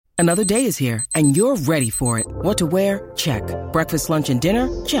Another day is here, and you're ready for it. What to wear? Check. Breakfast, lunch, and dinner?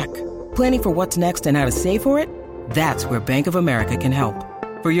 Check. Planning for what's next and how to save for it? That's where Bank of America can help.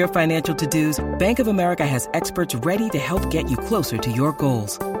 For your financial to-dos, Bank of America has experts ready to help get you closer to your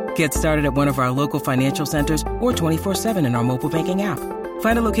goals. Get started at one of our local financial centers or 24/7 in our mobile banking app.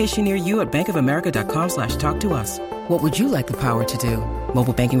 Find a location near you at bankofamerica.com/talktous. What would you like the power to do?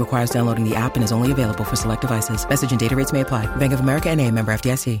 Mobile banking requires downloading the app and is only available for select devices. Message and data rates may apply. Bank of America N.A., member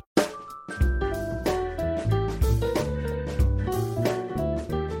FDIC.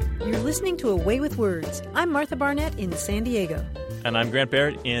 You're listening to Away with Words. I'm Martha Barnett in San Diego. And I'm Grant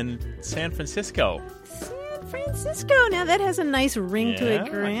Barrett in San Francisco. San Francisco. Now that has a nice ring to it,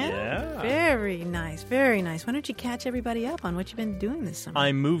 Grant. Yeah. Very nice, very nice. Why don't you catch everybody up on what you've been doing this summer?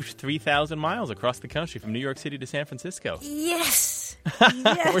 I moved 3,000 miles across the country from New York City to San Francisco. Yes.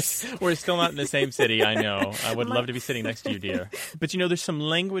 Yes. We're still not in the same city, I know. I would love to be sitting next to you, dear. But, there's some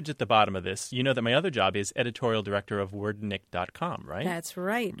language at the bottom of this. You know that my other job is editorial director of wordnik.com, right? That's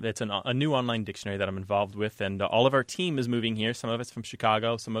right. It's a new online dictionary that I'm involved with, and all of our team is moving here. Some of us from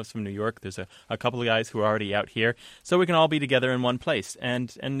Chicago, some of us from New York. There's a couple of guys who are already out here, so we can all be together in one place.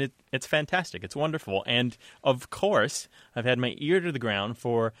 And it's fantastic. It's wonderful. And, of course, I've had my ear to the ground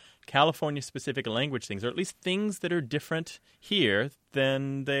for California-specific language things, or at least things that are different here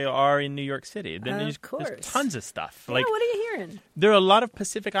than they are in New York City. Of course. There's tons of stuff. Yeah, what are you hearing? There are a lot of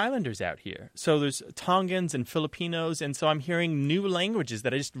Pacific Islanders out here. So there's Tongans and Filipinos, and so I'm hearing new languages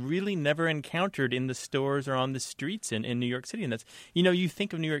that I just really never encountered in the stores or on the streets in New York City. And that's, you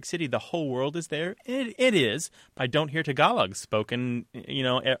think of New York City, the whole world is there. It is. I don't hear Tagalog spoken,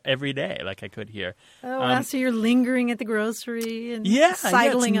 every day like I could here. Oh, wow. So you're lingering at the grocery and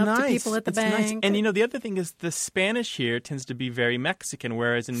sidling up to people at the bank. Nice. And, the other thing is the Spanish here tends to be very Mexican,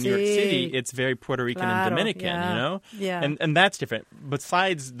 whereas in New York City, it's very Puerto Rican and Dominican, Yeah. And that's different.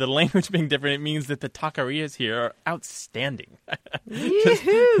 Besides the language being different, it means that the taquerias here are outstanding.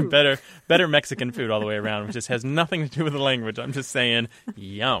 better Mexican food all the way around, which just has nothing to do with the language. I'm just saying,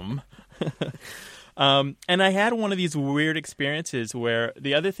 yum. And I had one of these weird experiences where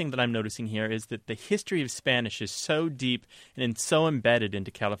the other thing that I'm noticing here is that the history of Spanish is so deep and so embedded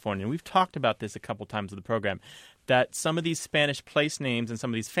into California. And we've talked about this a couple times in the program, that some of these Spanish place names and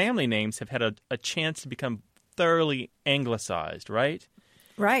some of these family names have had a chance to become thoroughly anglicized, right?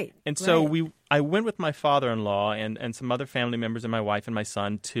 Right. And so I went with my father-in-law and some other family members and my wife and my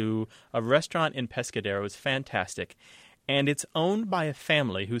son to a restaurant in Pescadero. It was fantastic. And it's owned by a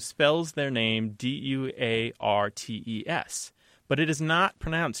family who spells their name Duartes, but it is not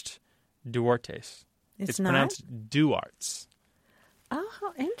pronounced Duartes. It's not? pronounced Duarts.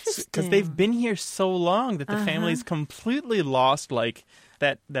 Oh, interesting. Because they've been here so long that the family's completely lost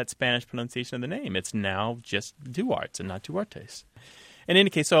that Spanish pronunciation of the name. It's now just Duarts and not Duartes. In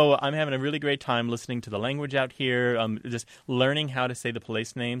any case, so I'm having a really great time listening to the language out here, just learning how to say the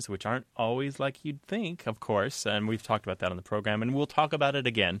place names, which aren't always like you'd think, of course, and we've talked about that on the program, and we'll talk about it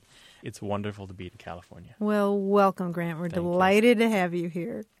again. It's wonderful to be in California. Well, welcome, Grant. We're delighted to have you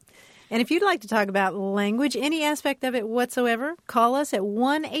here. And if you'd like to talk about language, any aspect of it whatsoever, call us at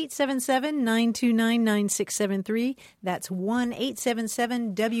 1-877-929-9673. That's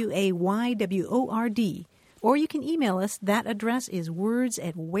 1-877-WAYWORD. Or you can email us. That address is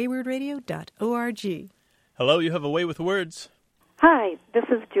words@waywordradio.org. Hello, you have a way with words. Hi, this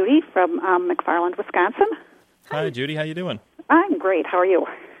is Judy from McFarland, Wisconsin. Hi, Judy. How you doing? I'm great. How are you?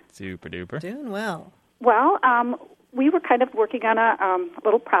 Super duper. Doing well. Well, we were kind of working on a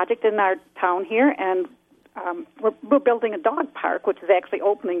little project in our town here, and we're building a dog park, which is actually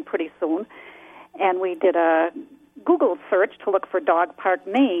opening pretty soon. And we did a Google search to look for dog park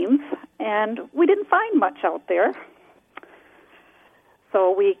names, and we didn't find much out there. So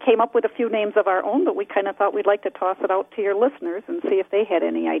we came up with a few names of our own, but we kind of thought we'd like to toss it out to your listeners and see if they had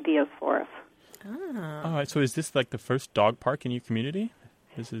any ideas for us. All right, so is this like the first dog park in your community?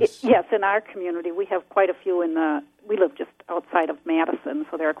 Yes, in our community. We have quite a few we live just outside of Madison,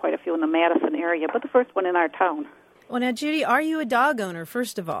 so there are quite a few in the Madison area, but the first one in our town. Well, now, Judy, are you a dog owner,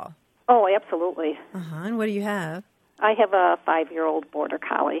 first of all? Oh, absolutely. And what do you have? I have a 5-year-old border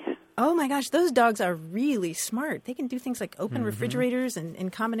collie. Oh, my gosh, those dogs are really smart. They can do things like open refrigerators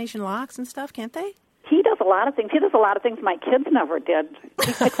and combination locks and stuff, can't they? He does a lot of things. He does a lot of things my kids never did.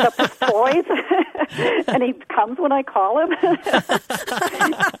 He picks up his toys, and he comes when I call him.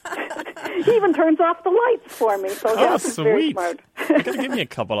 He even turns off the lights for me. So yes, he's very smart. You got to give me a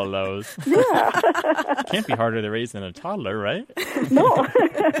couple of those. Yeah. Can't be harder to raise than a toddler, right? No.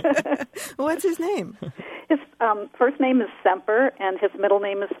 What's his name? His first name is Semper, and his middle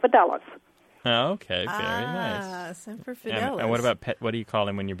name is Fidelis. Oh, okay, very nice. Semper Fidelis. And what about pet? What do you call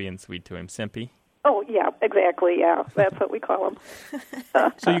him when you're being sweet to him? Simpy? Oh, yeah, exactly, yeah. That's what we call them.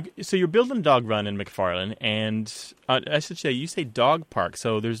 So you're building a dog run in McFarland, and I should say, you say dog park,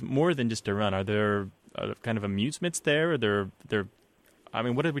 so there's more than just a run. Are there kind of amusements there? Are there, I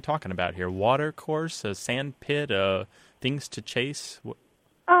mean, what are we talking about here? Water course, a sand pit, things to chase?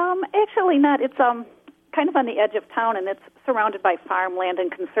 Actually not. It's kind of on the edge of town, and it's surrounded by farmland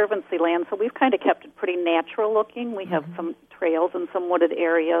and conservancy land, so we've kind of kept it pretty natural looking. We have some trails and some wooded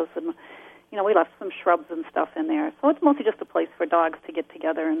areas, and we left some shrubs and stuff in there. So it's mostly just a place for dogs to get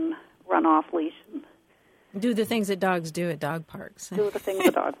together and run off leash. And do the things that dogs do at dog parks. Do the things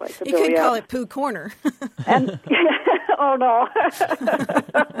that dogs like to do, You could yeah. call it Pooh Corner. And oh, no.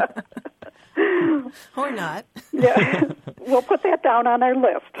 Or not. Yeah. We'll put that down on our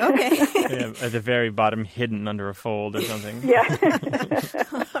list. Okay. Yeah, at the very bottom, hidden under a fold or something. Yeah.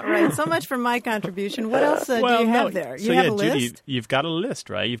 All right, so much for my contribution. What else do you have there? You have a list? Judy, you've got a list,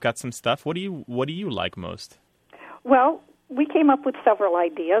 right? You've got some stuff. What do you like most? Well, we came up with several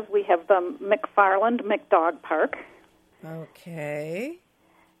ideas. We have the McFarland McDog Park. Okay.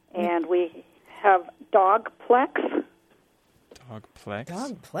 And we have Dogplex. Dogplex?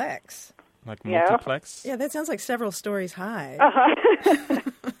 Dogplex. Like multiplex? Yeah, that sounds like several stories high. Uh-huh.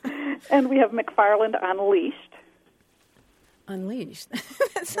 And we have McFarland Unleashed. Unleashed.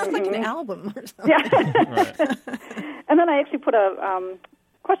 That sounds like an album or something. Yeah. Right. And then I actually put a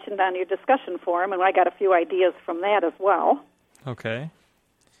question on your discussion forum, and I got a few ideas from that as well. Okay.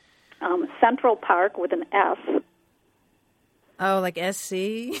 Central Park with an S. Oh, like SC?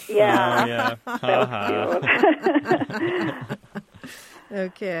 Yeah. Oh, yeah. That's cute.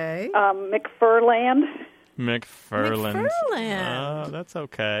 Okay. McFurland. McFarland. McFarland. Oh, that's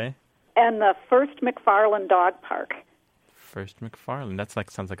okay. And the First McFarland Dog Park. First McFarland.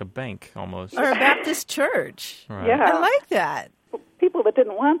 Sounds like a bank almost. Or a Baptist church. Right. Yeah. I like that. People that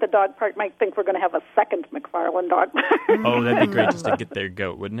didn't want the dog park might think we're going to have a second McFarland Dog Park. Oh, that'd be great just to get their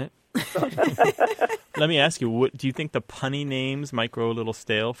goat, wouldn't it? Let me ask you, do you think the punny names might grow a little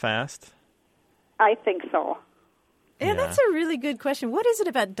stale fast? I think so. Yeah, that's a really good question. What is it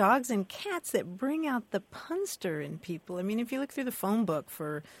about dogs and cats that bring out the punster in people? I mean, if you look through the phone book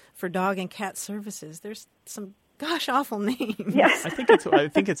for dog and cat services, there's some gosh awful names. Yes. I think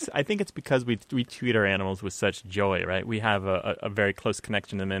it's because we treat our animals with such joy, right? We have a very close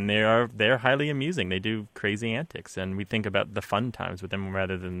connection to them, and they're highly amusing. They do crazy antics, and we think about the fun times with them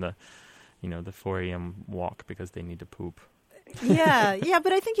rather than the 4 a.m. walk because they need to poop. Yeah,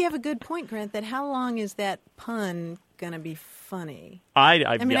 but I think you have a good point, Grant, that how long is that pun going to be funny? I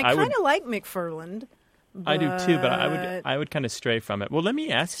kind of like McFarland. I do too, but I would kind of stray from it. Well, let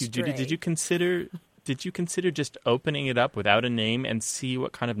me ask you, Judy, did you consider just opening it up without a name and see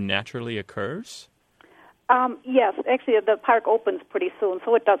what kind of naturally occurs? Yes, actually the park opens pretty soon,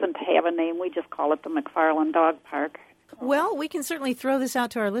 so it doesn't have a name. We just call it the McFarland Dog Park. Well, we can certainly throw this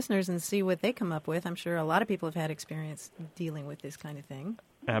out to our listeners and see what they come up with. I'm sure a lot of people have had experience dealing with this kind of thing.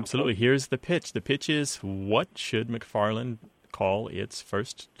 Absolutely. Here's the pitch. The pitch is, what should McFarland call its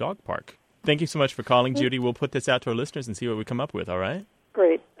first dog park? Thank you so much for calling, Judy. We'll put this out to our listeners and see what we come up with, all right?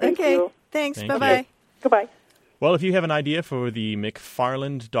 Great. Thank you. Thanks. Thank Bye-bye. you. Goodbye. Well, if you have an idea for the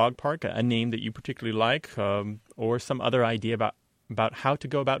McFarland Dog Park, a name that you particularly like, or some other idea about how to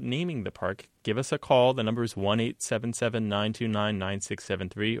go about naming the park, give us a call. The number is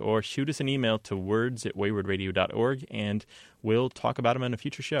 1-877-929-9673, or shoot us an email to words@waywardradio.org, and we'll talk about them on a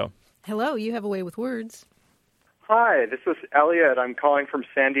future show. Hello, you have a way with words. Hi, this is Elliot. I'm calling from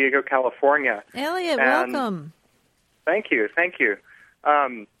San Diego, California. Elliot, welcome. Thank you.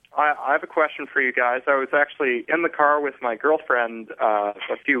 I have a question for you guys. I was actually in the car with my girlfriend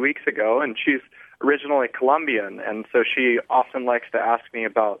a few weeks ago, and she's originally Colombian, and so she often likes to ask me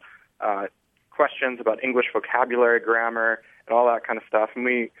about questions about English vocabulary, grammar, and all that kind of stuff. And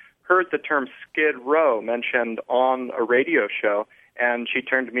we heard the term Skid Row mentioned on a radio show, and she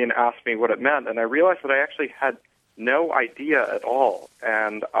turned to me and asked me what it meant, and I realized that I actually had no idea at all,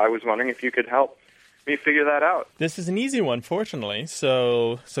 and I was wondering if you could help me figure that out. This is an easy one, fortunately,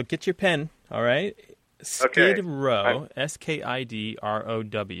 so get your pen, all right? Skid Row,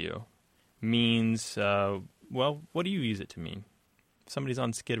 Skidrow, means, what do you use it to mean? If somebody's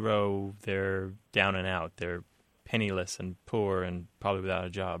on Skid Row, they're down and out. They're penniless and poor and probably without a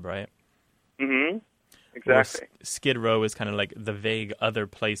job, right? Mm-hmm. Exactly. Or Skid Row is kind of like the vague other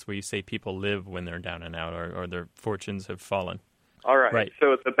place where you say people live when they're down and out or their fortunes have fallen. All right.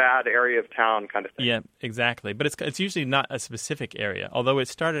 So it's a bad area of town kind of thing. Yeah, exactly. But it's usually not a specific area, although it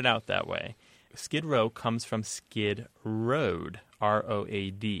started out that way. Skid Row comes from Skid Road,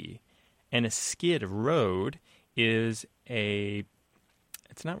 R-O-A-D. And a skid road is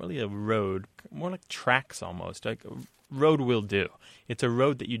it's not really a road, more like tracks almost. Like a road will do. It's a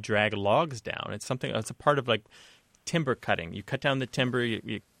road that you drag logs down. It's a part of like timber cutting. You cut down the timber,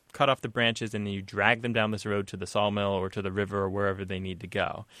 you cut off the branches, and then you drag them down this road to the sawmill or to the river or wherever they need to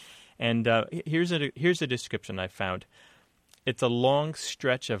go. And here's a description I found. It's a long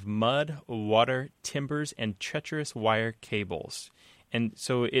stretch of mud, water, timbers, and treacherous wire cables. And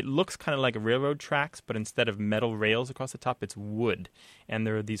so it looks kind of like railroad tracks, but instead of metal rails across the top, it's wood. And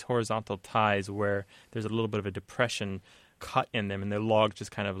there are these horizontal ties where there's a little bit of a depression cut in them, and the logs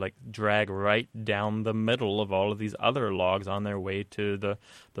just kind of like drag right down the middle of all of these other logs on their way to the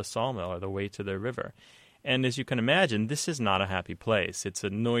sawmill or the way to the river. And as you can imagine, this is not a happy place. It's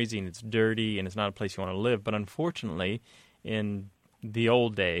noisy and it's dirty, and it's not a place you want to live. But unfortunately, in the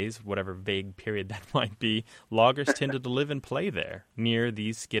old days, whatever vague period that might be, loggers tended to live and play there near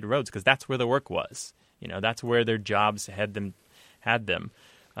these skid roads because that's where the work was. That's where their jobs had them.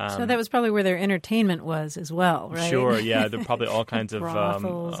 So that was probably where their entertainment was as well, right? Sure, yeah. There are probably all kinds of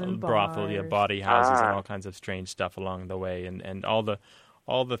brothels and body houses and all kinds of strange stuff along the way, and all the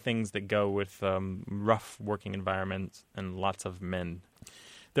things that go with rough working environments and lots of men.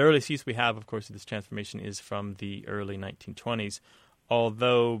 The earliest use we have, of course, of this transformation is from the early 1920s,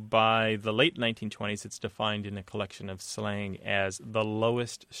 although by the late 1920s it's defined in a collection of slang as the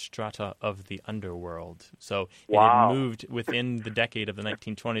lowest strata of the underworld. So it had moved within the decade of the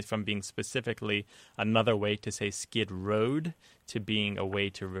 1920s from being specifically another way to say skid road to being a way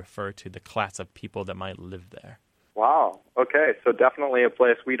to refer to the class of people that might live there. Wow. Okay, so definitely a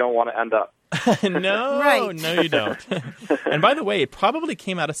place we don't want to end up. No, right. No, you don't. And by the way, it probably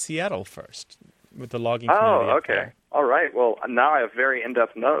came out of Seattle first with the logging community. Oh, okay. There. All right. Well, now I have very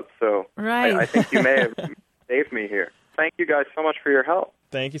in-depth notes, so right. I think you may have saved me here. Thank you guys so much for your help.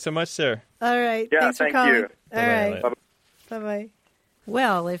 Thank you so much, sir. All right. Yeah, thanks for thank calling. you. All right. Bye-bye. Bye-bye.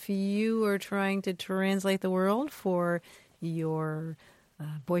 Well, if you are trying to translate the world for your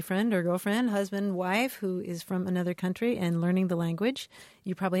boyfriend or girlfriend, husband, wife who is from another country and learning the language,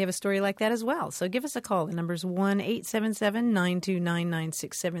 you probably have a story like that as well. So give us a call. The number's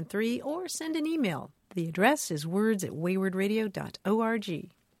 1-877-929-9673 or send an email. The address is words@waywardradio.org.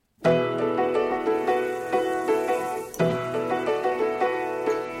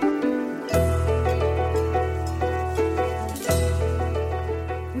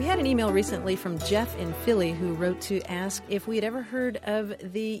 An email recently from Jeff in Philly who wrote to ask if we had ever heard of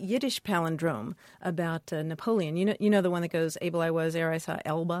the Yiddish palindrome about Napoleon. You know the one that goes, able I was, ere I saw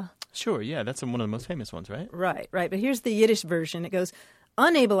Elba? Sure, yeah, that's one of the most famous ones, right? Right. But here's the Yiddish version. It goes,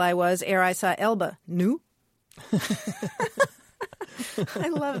 unable I was, ere I saw Elba. Nu? I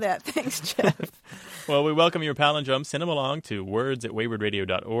love that. Thanks, Jeff. Well, we welcome your palindromes. Send them along to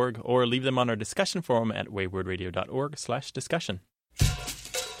words@waywardradio.org or leave them on our discussion forum at waywardradio.org/discussion.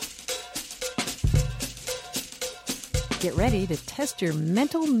 Get ready to test your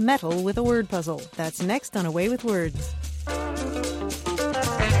mental mettle with a word puzzle. That's next on Away with Words.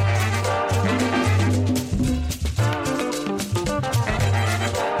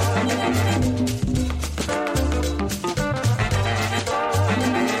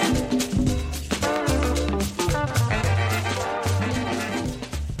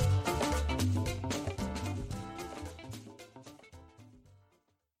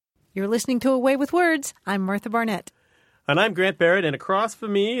 You're listening to Away with Words. I'm Martha Barnett. And I'm Grant Barrett, and across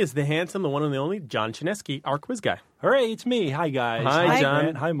from me is the handsome, the one and the only John Chinesky, our quiz guy. Hooray, it's me. Hi, guys. Hi, John.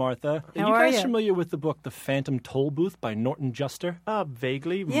 Grant. Hi, Martha. How are are you guys you? familiar with the book The Phantom Toll Booth by Norton Juster?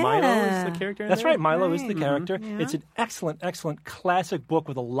 Vaguely. Yeah. Milo is the character in That's there? right. Milo is the Right. character. Yeah. It's an excellent classic book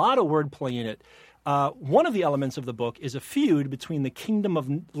with a lot of wordplay in it. One of the elements of the book is a feud between the kingdom of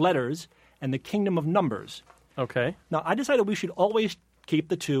letters and the kingdom of numbers. Okay. Now, I decided we should always keep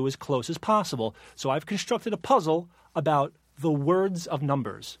the two as close as possible, so I've constructed a puzzle about the words of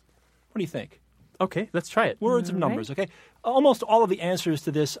numbers. What do you think? Okay, let's try it. Words of numbers, okay? Almost all of the answers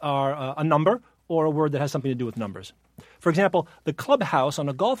to this are a number or a word that has something to do with numbers. For example, the clubhouse on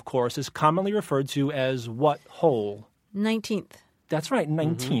a golf course is commonly referred to as what hole? 19th. That's right,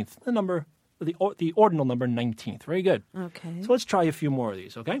 19th. The number, the ordinal number 19th. Very good. Okay. So let's try a few more of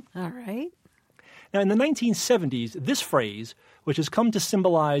these, okay? All right. Now, in the 1970s, this phrase, which has come to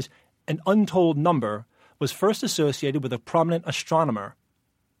symbolize an untold number, was first associated with a prominent astronomer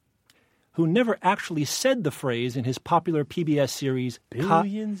who never actually said the phrase in his popular PBS series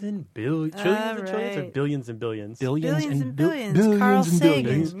Billions and billions. Trillions and trillions, or right. billions and billions? Billions Billions and billions. billions Carl and Sagan.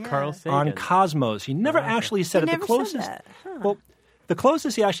 billions Yeah. Carl Sagan. on Cosmos. He never actually said He it. never The closest, said that. Huh. well, the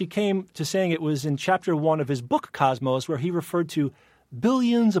closest he actually came to saying it was in chapter 1 of his book Cosmos, where he referred to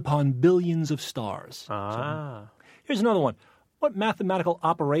billions upon billions of stars. Ah. So, here's another one. What mathematical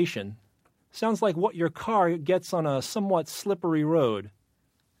operation sounds like what your car gets on a somewhat slippery road?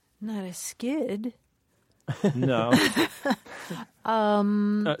 Not a skid. No.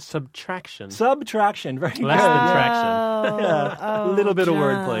 Subtraction. Subtraction. Very good. Less than traction. Yeah. A little bit of John.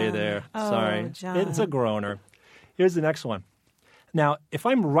 wordplay there. Sorry. John. It's a groaner. Here's the next one. Now, if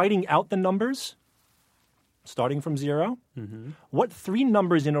I'm writing out the numbers, starting from 0, what 3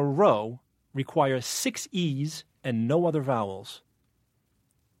 numbers in a row require 6 E's and no other vowels?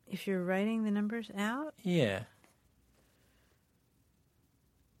 If you're writing the numbers out? Yeah.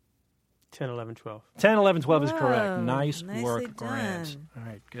 10, 11, 12. 10, 11, 12 is Whoa, correct. Nice nicely work, Grant. done. All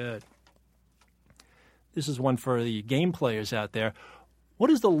right, good. This is one for the game players out there. What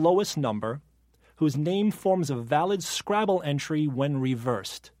is the lowest number whose name forms a valid Scrabble entry when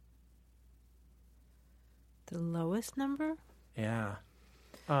reversed? The lowest number? Yeah.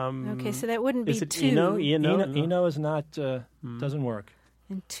 Okay, so that wouldn't be Is it 2. Eno? Eno is not, doesn't work.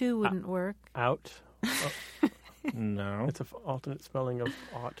 And 2 wouldn't work. Out. No. It's an alternate spelling of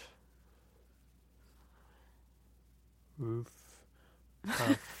ought. Roof.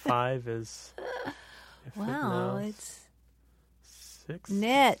 5 is... Wow, it's 6.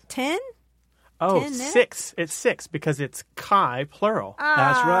 net 10? Oh, 10 net? 6. It's 6 because it's chi, plural.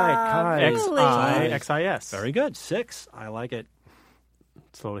 That's right. Chi. really? X-I-X-I-S. Very good. 6. I like it.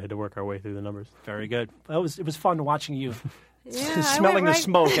 Slowly had to work our way through the numbers. Very good. It was fun watching you Yeah, I smelling went the right-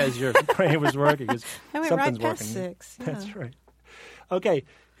 smoke as your brain was working. 'Cause I went something's right past working. 6. Yeah. That's right. Okay,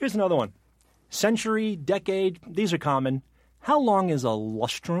 here's another one. Century, decade, these are common. How long is a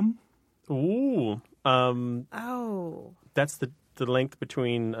lustrum? Ooh. Oh. That's the length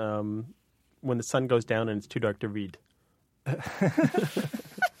between when the sun goes down and it's too dark to read.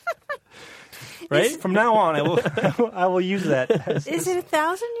 Right? From now on, I will use that. Is it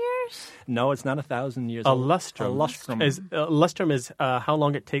 1,000 years? No, it's not 1,000 years. A lustrum. A lustrum. Lustrum is how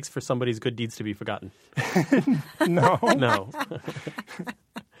long it takes for somebody's good deeds to be forgotten. No. No.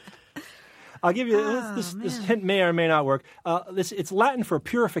 I'll give you this hint may or may not work. It's Latin for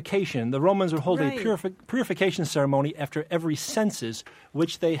purification. The Romans would hold Right. a purification ceremony after every census,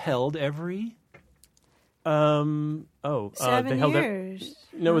 which they held every... 7 they held it. years.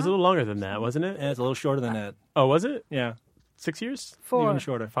 No, it was a little longer than that, wasn't it? It's a little shorter than that. Oh, was it? Yeah. 6 years? 4. Even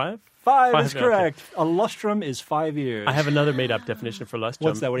shorter. 5? 5 is Okay. correct. A lustrum is 5 years. I have another made-up definition for lustrum.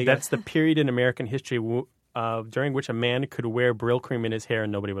 What's that? What do you got? That's the period in American history during which a man could wear Brill cream in his hair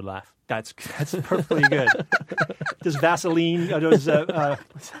and nobody would laugh. That's perfectly good. Does Vaseline?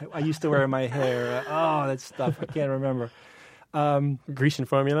 I used to wear in my hair. That stuff. I can't remember. Grecian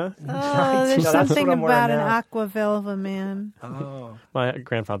formula? Oh, there's No, that's something what I'm wearing about an now. aqua velva man. Oh. My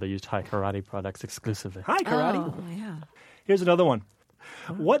grandfather used high karate products exclusively. Hi, karate. Oh, yeah. Here's another one.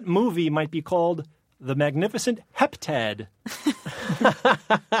 What movie might be called The Magnificent Heptad?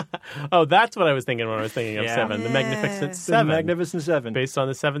 Oh, that's what I was thinking when I was thinking of Yeah. 7. The Magnificent The 7. Magnificent Seven. Based on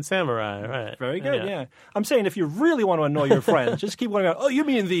the 7 Samurai, right. Very good, yeah. I'm saying if you really want to annoy your friends, just keep going out, oh, you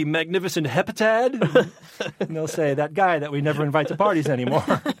mean the Magnificent Heptad? And they'll say, that guy that we never invite to parties anymore.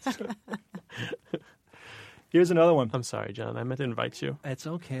 Here's another one. I'm sorry, John. I meant to invite you. It's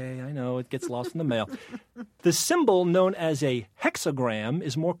okay. I know. It gets lost in the mail. The symbol known as a hexagram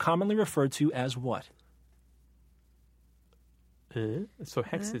is more commonly referred to as what? So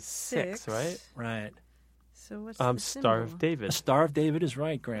hex is 6, right? Right. So what's the Star of symbol? David. A Star of David is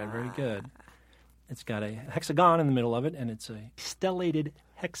right, Grant. Very good. It's got a hexagon in the middle of it, and it's a stellated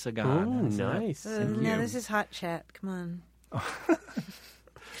hexagon. Ooh, How's that? nice. Now this is hot chat. Come on.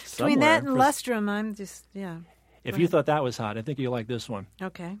 Somewhere. Between that and lustrum, I'm just, yeah. If Go you ahead. thought that was hot, I think you like this one.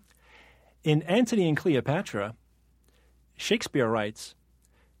 Okay. In Antony and Cleopatra, Shakespeare writes,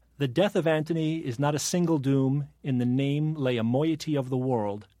 "The death of Antony is not a single doom. In the name lay a moiety of the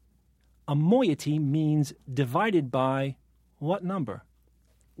world. A moiety means divided by what number?"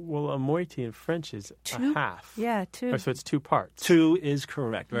 Well, a moiety in French is 2? a half. Yeah, 2. Oh, so it's 2 parts. 2 is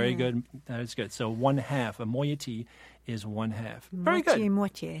correct. Very good. That is good. So 1/2. A moiety is 1/2. Very good.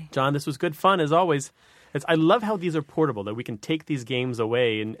 Moitié. John, this was good fun as always. I love how these are portable, that we can take these games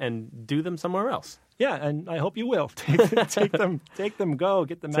away and do them somewhere else. Yeah, and I hope you will. Take them, go,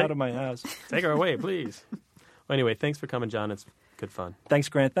 get them out of my house. Take her away, please. Well, anyway, thanks for coming, John. It's good fun. Thanks,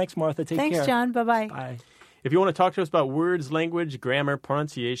 Grant. Thanks, Martha. Take Thanks, care. John. Bye-bye. Bye. If you want to talk to us about words, language, grammar,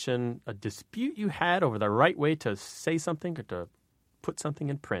 pronunciation, a dispute you had over the right way to say something or to put something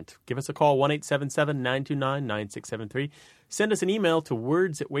in print, give us a call, 1-877-929-9673. Send us an email to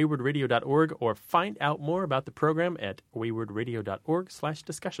words@waywardradio.org or find out more about the program at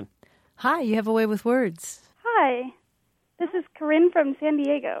waywardradio.org/discussion. Hi, you have a way with words. Hi. This is Corinne from San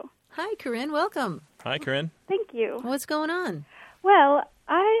Diego. Hi, Corinne. Welcome. Hi, Corinne. Thank you. What's going on? Well,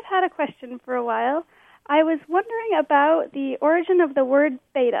 I've had a question for a while. I was wondering about the origin of the word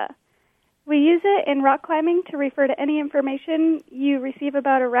beta. We use it in rock climbing to refer to any information you receive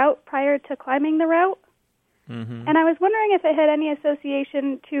about a route prior to climbing the route. Mm-hmm. And I was wondering if it had any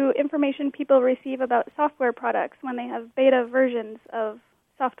association to information people receive about software products when they have beta versions of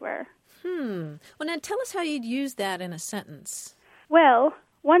software. Well, now tell us how you'd use that in a sentence. Well,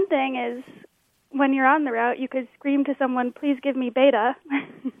 one thing is when you're on the route, you could scream to someone, please give me beta,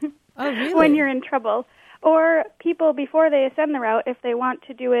 Oh, really? when you're in trouble. Or people, before they ascend the route, if they want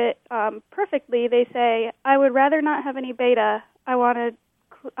to do it perfectly, they say, I would rather not have any beta. I want to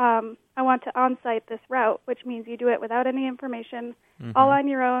on-site this route, which means you do it without any information, all on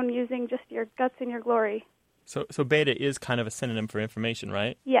your own, using just your guts and your glory. So beta is kind of a synonym for information,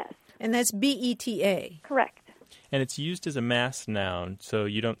 right? Yes, And that's BETA. correct. And it's used as a mass noun, so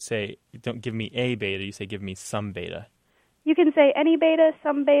you don't give me a beta, you say give me some beta. You can say any beta,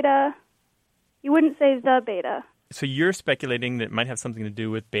 some beta. You wouldn't say the beta. So you're speculating that it might have something to do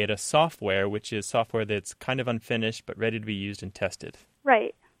with beta software, which is software that's kind of unfinished but ready to be used and tested.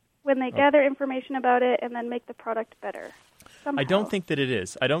 Right. When they gather information about it and then make the product better. Somehow. I don't think that it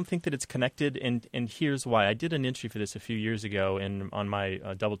is. I don't think that it's connected, and here's why. I did an entry for this a few years ago on my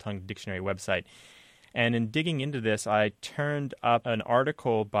Double Tongue Dictionary website. And in digging into this, I turned up an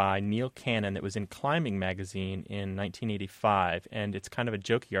article by Neil Cannon that was in Climbing magazine in 1985, and it's kind of a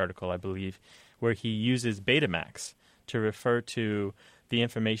jokey article, I believe, where he uses Betamax to refer to the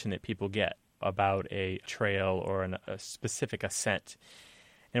information that people get about a trail or a specific ascent.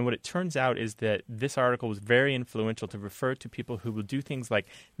 And what it turns out is that this article was very influential to refer to people who will do things like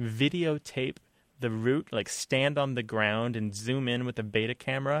videotape the route, like stand on the ground and zoom in with a beta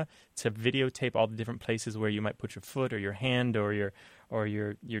camera to videotape all the different places where you might put your foot or your hand or your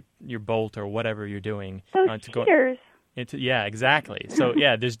bolt or whatever you're doing. Those cheaters. Yeah, exactly. So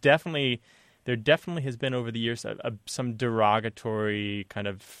yeah, there definitely has been over the years some derogatory kind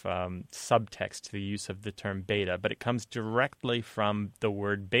of subtext to the use of the term beta, but it comes directly from the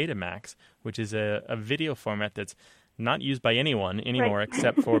word Betamax, which is a video format that's not used by anyone anymore, right.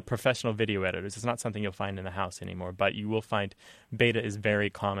 except for professional video editors. It's not something you'll find in the house anymore, but you will find beta is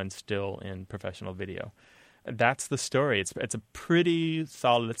very common still in professional video. That's the story. It's a pretty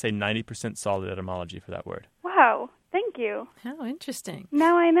solid, let's say 90% solid etymology for that word. Wow. Thank you. How interesting.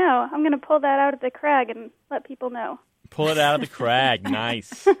 Now I know. I'm going to pull that out of the crag and let people know. Pull it out of the crag.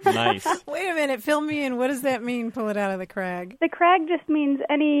 Nice. Nice. Wait a minute. Fill me in. What does that mean, pull it out of the crag? The crag just means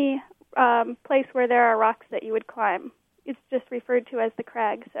any place where there are rocks that you would climb. It's just referred to as the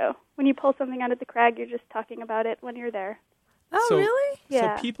crag. So when you pull something out of the crag, you're just talking about it when you're there. Oh, really?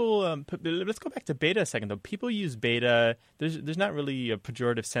 Yeah. So people, let's go back to beta a second, though. People use beta. There's not really a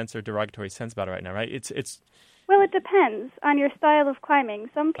pejorative sense or derogatory sense about it right now, right? It's. Well, it depends on your style of climbing.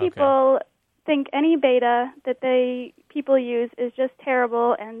 Some people think any beta that people use is just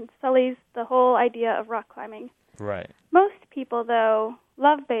terrible and sullies the whole idea of rock climbing. Right. Most people, though,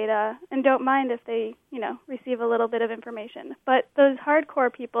 love beta and don't mind if they, receive a little bit of information. But those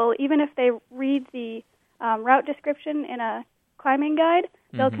hardcore people, even if they read the route description in a climbing guide,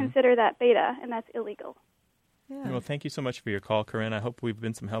 they'll consider that beta, and that's illegal. Yeah. Well, thank you so much for your call, Corinne. I hope we've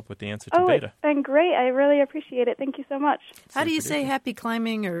been some help with the answer to beta. It's been great. I really appreciate it. Thank you so much. How do you say happy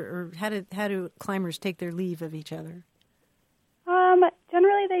climbing, or how do climbers take their leave of each other?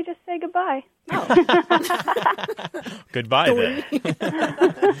 Generally, they just say goodbye. Goodbye, then.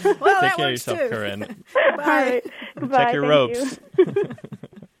 Well, Take care of yourself, too. Corinne. All right. Goodbye. Check your Thank ropes. you.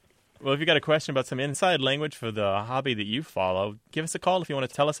 Well, if you got a question about some inside language for the hobby that you follow, give us a call if you want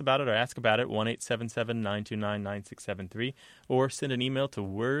to tell us about it or ask about it, 1-877-929-9673, or send an email to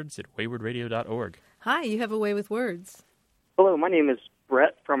words@waywardradio.org. Hi, you have a way with words. Hello, my name is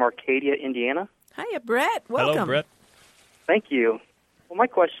Brett from Arcadia, Indiana. Hiya, Brett. Welcome. Hello, Brett. Thank you. Well, my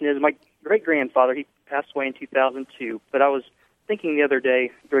question is, my great-grandfather, he passed away in 2002, but I was thinking the other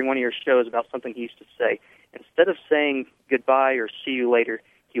day during one of your shows about something he used to say. Instead of saying goodbye or see you later,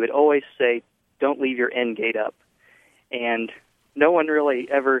 he would always say, don't leave your end gate up. And no one really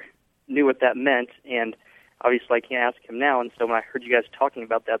ever knew what that meant, and obviously I can't ask him now. And so when I heard you guys talking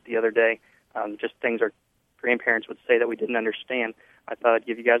about that the other day, just things our grandparents would say that we didn't understand, I thought I'd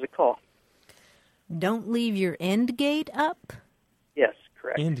give you guys a call. Don't leave your end gate up? Yes,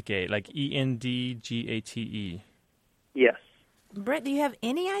 correct. Endgate, like ENDGATE. Yes. Brett, do you have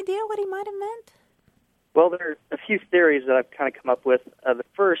any idea what he might have meant? Well, there are a few theories that I've kind of come up with. The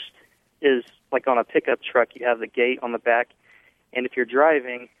first is, like on a pickup truck, you have the gate on the back, and if you're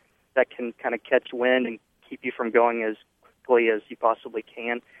driving, that can kind of catch wind and keep you from going as perfectly as you possibly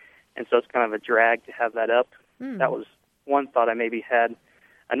can. And so it's kind of a drag to have that up. That was one thought I maybe had.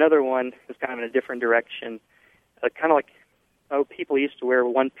 Another one was kind of in a different direction, kind of like people used to wear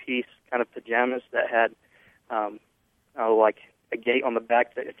one-piece kind of pajamas that had like a gate on the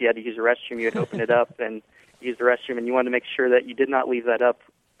back that if you had to use the restroom, you would open it up and use the restroom, and you wanted to make sure that you did not leave that up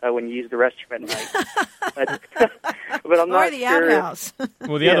when you use the restroom at night. but I'm not or the sure. outhouse.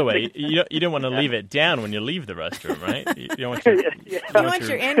 Well, the other way, you don't want to leave it down when you leave the restroom, right? You don't want your, You want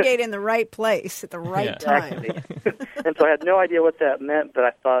your end gate in the right place at the right time. Exactly. And so I had no idea what that meant, but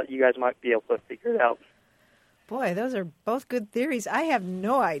I thought you guys might be able to figure it out. Boy, those are both good theories. I have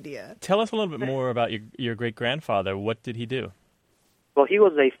no idea. Tell us a little bit more about your great-grandfather. What did he do? Well, he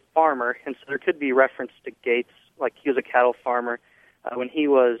was a farmer, and so there could be reference to gates, like he was a cattle farmer. When he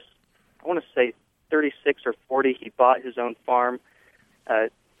was, I want to say, 36 or 40, he bought his own farm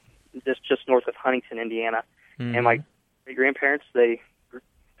just north of Huntington, Indiana. Mm-hmm. And my great-grandparents, they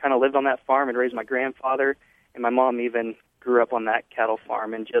kind of lived on that farm and raised my grandfather, and my mom even grew up on that cattle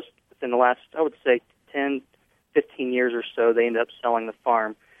farm. And just within the last, I would say, 10, 15 years or so, they ended up selling the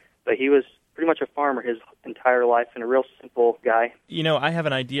farm. But he was pretty much a farmer his entire life and a real simple guy. You know, I have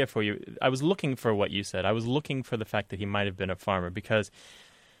an idea for you. I was looking for what you said. I was looking for the fact that he might have been a farmer because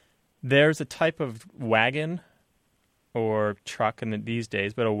there's a type of wagon or truck these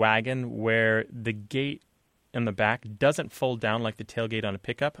days, but a wagon where the gate in the back doesn't fold down like the tailgate on a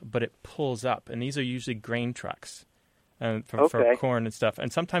pickup, but it pulls up. And these are usually grain trucks for corn and stuff,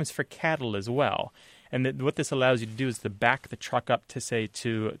 and sometimes for cattle as well. And what this allows you to do is to back the truck up to, say,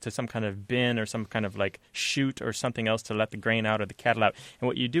 to some kind of bin or some kind of like chute or something else to let the grain out or the cattle out. And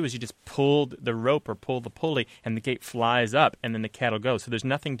what you do is you just pull the rope or pull the pulley, and the gate flies up, and then the cattle go. So there's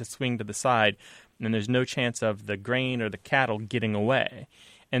nothing to swing to the side, and there's no chance of the grain or the cattle getting away.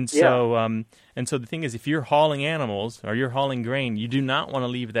 And so, and so the thing is, if you're hauling animals or you're hauling grain, you do not want to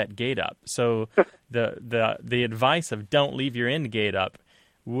leave that gate up. So the advice of don't leave your end gate up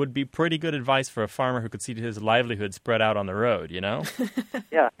would be pretty good advice for a farmer who could see his livelihood spread out on the road, you know?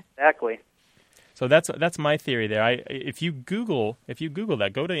 Yeah, exactly. So that's my theory there. If you Google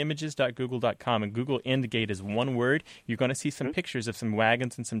that, go to images.google.com and Google end gate as one word, you're going to see some pictures of some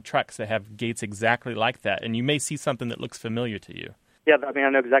wagons and some trucks that have gates exactly like that, and you may see something that looks familiar to you. Yeah, I mean, I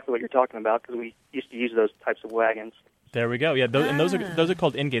know exactly what you're talking about because we used to use those types of wagons. There we go. Yeah, and those are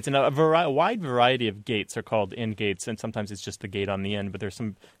called end gates, and a wide variety of gates are called end gates, and sometimes it's just the gate on the end, but there's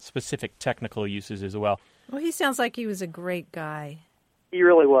some specific technical uses as well. Well, he sounds like he was a great guy. He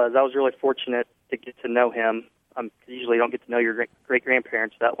really was. I was really fortunate to get to know him. You usually don't get to know your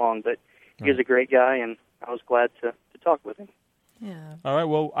great-grandparents that long, but he was a great guy, and I was glad to talk with him. Yeah. All right,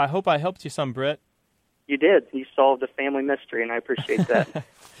 well, I hope I helped you some, Britt. You did. You solved a family mystery, and I appreciate that.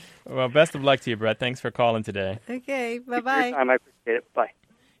 Well, best of luck to you, Brett. Thanks for calling today. Okay, bye-bye. Thanks for your time. I appreciate it. Bye.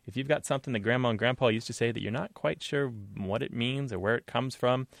 If you've got something that Grandma and Grandpa used to say that you're not quite sure what it means or where it comes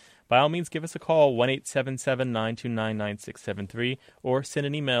from, by all means, give us a call, 1-877-929-9673, or send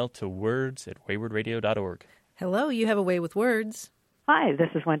an email to words@waywardradio.org. Hello, you have a way with words. Hi, this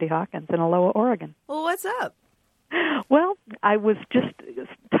is Wendy Hawkins in Aloha, Oregon. Well, what's up? Well, I was just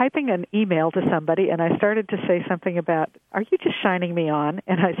typing an email to somebody, and I started to say something about, are you just shining me on?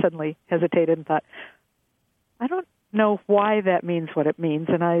 And I suddenly hesitated and thought, I don't know why that means what it means,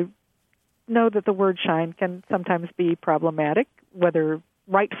 and I know that the word shine can sometimes be problematic, whether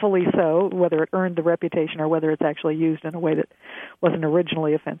rightfully so, whether it earned the reputation or whether it's actually used in a way that wasn't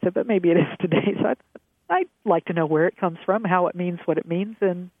originally offensive, but maybe it is today. So I'd like to know where it comes from, how it means what it means,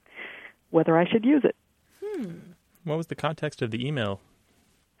 and whether I should use it. What was the context of the email?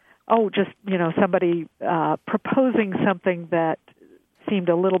 Oh, just, somebody proposing something that seemed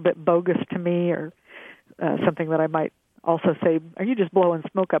a little bit bogus to me, or something that I might also say, are you just blowing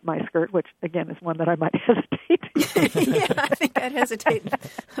smoke up my skirt, which, again, is one that I might hesitate. Yeah, I think I'd hesitate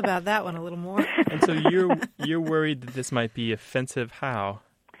about that one a little more. And so you're worried that this might be offensive. How?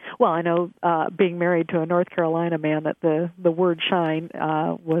 Well, I know being married to a North Carolina man that the word shine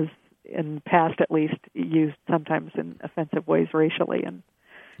was, in the past at least, used sometimes in offensive ways racially, and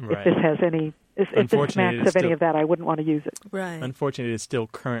if this has any, if this smacks of any of that, I wouldn't want to use it. Right. Unfortunately, it's still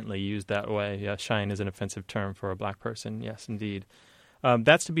currently used that way. Yeah, shine is an offensive term for a black person. Yes, indeed.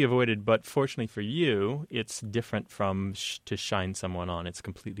 That's to be avoided, but fortunately for you, it's different from to shine someone on. It's a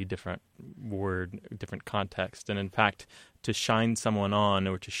completely different word, different context. And in fact, to shine someone on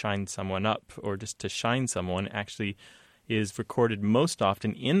or to shine someone up or just to shine someone actually is recorded most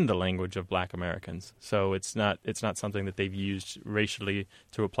often in the language of Black Americans. So it's not something that they've used racially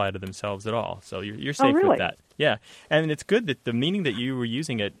to apply to themselves at all. So you're safe really? with that. Yeah, and it's good that the meaning that you were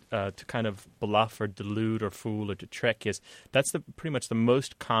using it to kind of bluff or delude or fool or to trick that's pretty much the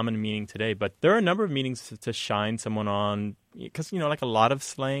most common meaning today. But there are a number of meanings to shine someone on because, like a lot of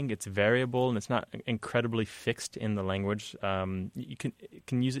slang, it's variable and it's not incredibly fixed in the language. You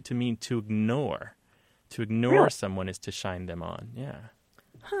can use it to mean to ignore. To ignore Really? someone is to shine them on. Yeah.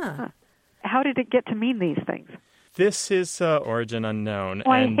 Huh. How did it get to mean these things? This is origin unknown.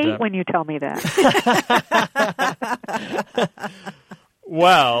 Oh, and, I hate when you tell me that.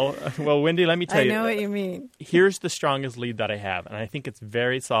 Well, Wendy, let me tell you. I know what you mean. Here's the strongest lead that I have, and I think it's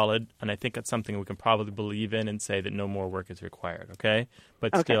very solid, and I think it's something we can probably believe in and say that no more work is required. Okay,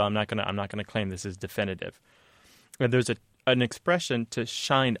 but Okay. still, I'm not gonna claim this is definitive. And there's an expression to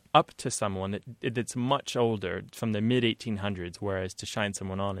shine up to someone that's much older, from the mid 1800s, whereas to shine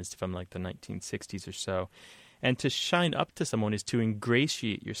someone on is from like the 1960s or so. And to shine up to someone is to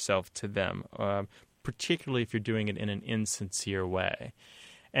ingratiate yourself to them, particularly if you're doing it in an insincere way.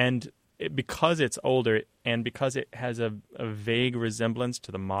 And because it's older and because it has a vague resemblance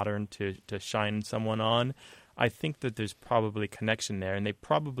to the modern to shine someone on, I think that there's probably connection there. And they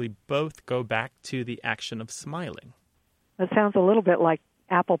probably both go back to the action of smiling. It sounds a little bit like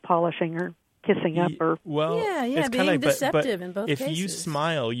apple polishing or kissing up or... Well, Yeah, it's being kinda like, deceptive but in both if cases. you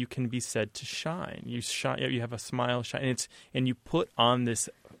smile, you can be said to shine. You have a smile shine, and you put on this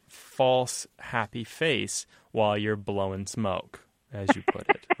false happy face while you're blowing smoke, as you put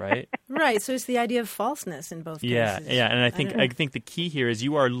it, right? Right, so it's the idea of falseness in both cases. Yeah, and I think the key here is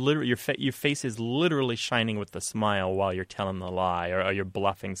you are literally your face is literally shining with the smile while you're telling the lie or you're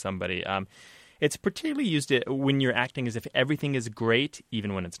bluffing somebody. It's particularly used when you're acting as if everything is great,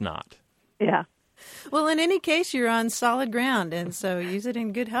 even when it's not. Yeah. Well, in any case, you're on solid ground, and so use it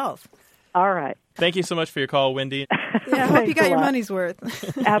in good health. All right. Thank you so much for your call, Wendy. Yeah, I hope you Thanks got a your lot. money's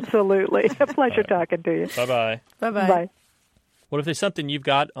worth. Absolutely. A pleasure talking to you. Bye-bye. Bye-bye. Bye. Well, if there's something you've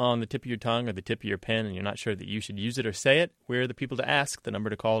got on the tip of your tongue or the tip of your pen and you're not sure that you should use it or say it, we're the people to ask. The number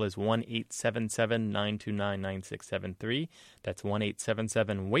to call is 1-877-929-9673. That's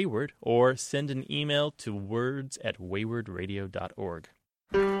 1-877-WAYWARD. Or send an email to words@waywardradio.org.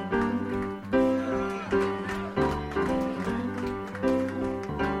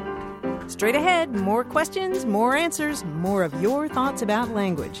 Straight ahead, more questions, more answers, more of your thoughts about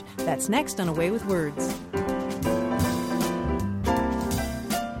language. That's next on Away with Words.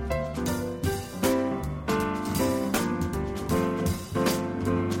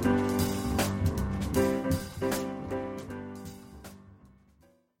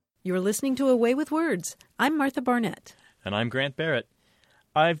 You're listening to Away with Words. I'm Martha Barnett. And I'm Grant Barrett.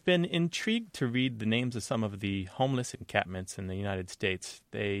 I've been intrigued to read the names of some of the homeless encampments in the United States.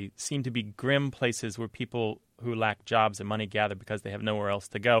 They seem to be grim places where people who lack jobs and money gather because they have nowhere else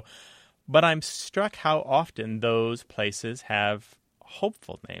to go. But I'm struck how often those places have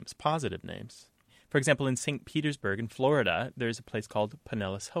hopeful names, positive names. For example, in St. Petersburg in Florida, there's a place called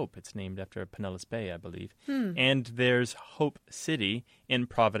Pinellas Hope. It's named after Pinellas Bay, I believe. And there's Hope City in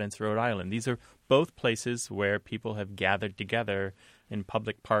Providence, Rhode Island. These are both places where people have gathered together in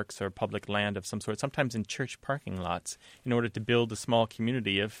public parks or public land of some sort, sometimes in church parking lots, in order to build a small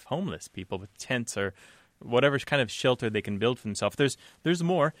community of homeless people with tents or whatever kind of shelter they can build for themselves. There's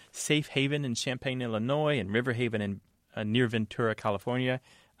more. Safe Haven in Champaign, Illinois, and River Haven in near Ventura, California.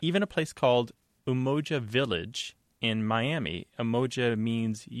 Even a place called Umoja Village in Miami. Umoja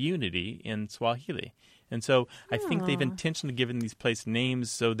means unity in Swahili. And so I think they've intentionally given these places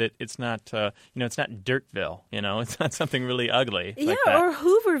names so that it's not, it's not Dirtville, it's not something really ugly like that. Or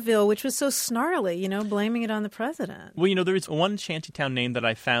Hooverville, which was so snarly, blaming it on the president. Well, there is one shantytown name that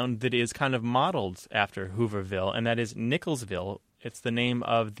I found that is kind of modeled after Hooverville, and that is Nicholsville. It's the name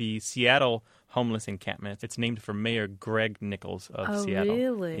of the Seattle homeless encampment. It's named for Mayor Greg Nichols of Seattle. Oh,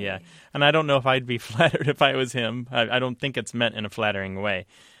 really? Yeah. And I don't know if I'd be flattered if I was him. I don't think it's meant in a flattering way.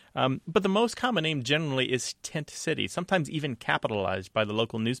 But the most common name generally is Tent City, sometimes even capitalized by the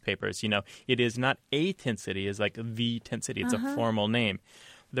local newspapers. It is not a tent city, it's like the tent city. It's a formal name.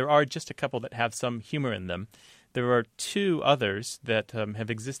 There are just a couple that have some humor in them. There are two others that have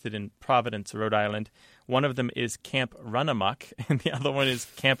existed in Providence, Rhode Island. One of them is Camp Runamuck, and the other one is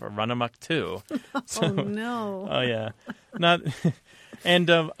Camp Runamuck 2. Oh, no. Oh, yeah. Not...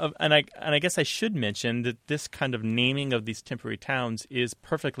 And I guess I should mention that this kind of naming of these temporary towns is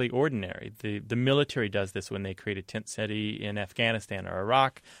perfectly ordinary. The military does this when they create a tent city in Afghanistan or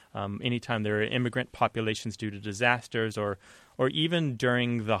Iraq. Anytime there are immigrant populations due to disasters, or even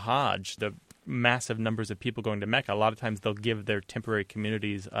during the Hajj, the massive numbers of people going to Mecca, a lot of times they'll give their temporary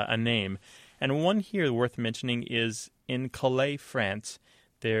communities a name. And one here worth mentioning is in Calais, France,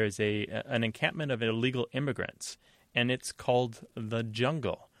 there's an encampment of illegal immigrants, and it's called the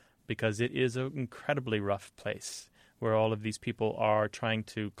Jungle because it is an incredibly rough place where all of these people are trying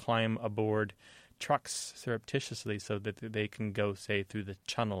to climb aboard trucks surreptitiously so that they can go, say, through the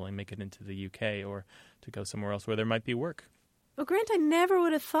Channel and make it into the UK or to go somewhere else where there might be work. Well, Grant, I never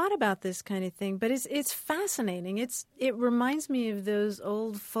would have thought about this kind of thing, but it's fascinating. It reminds me of those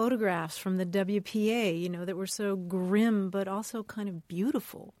old photographs from the WPA, that were so grim but also kind of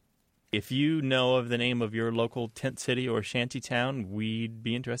beautiful. If you know of the name of your local tent city or shanty town, we'd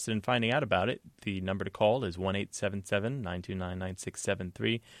be interested in finding out about it. The number to call is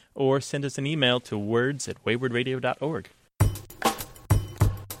 1-877-929-9673, or send us an email to words@waywardradio.org.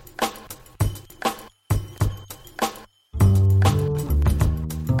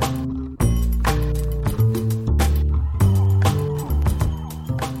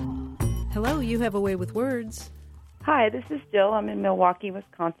 You have a way with words. Hi, this is Jill. I'm in Milwaukee,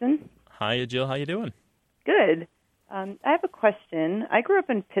 Wisconsin. Hi, Jill. How you doing? Good. I have a question. I grew up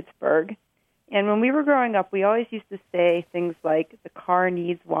in Pittsburgh, and when we were growing up, we always used to say things like, the car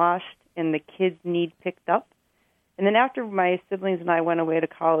needs washed and the kids need picked up. And then after my siblings and I went away to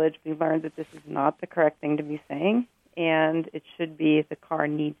college, we learned that this is not the correct thing to be saying, and it should be the car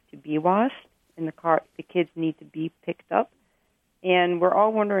needs to be washed and the kids need to be picked up. And we're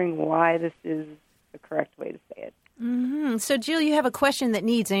all wondering why this is the correct way to say it. Mm-hmm. So, Jill, you have a question that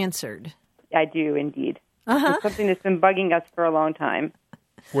needs answered. I do, indeed. Uh-huh. It's something that's been bugging us for a long time.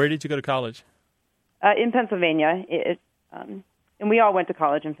 Where did you go to college? In Pennsylvania. And we all went to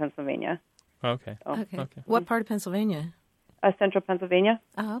college in Pennsylvania. Okay. Okay. What part of Pennsylvania? Central Pennsylvania.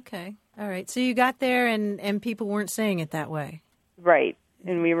 Oh, okay. All right. So you got there and people weren't saying it that way. Right.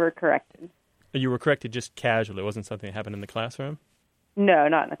 And we were corrected. You were corrected just casually. It wasn't something that happened in the classroom? No,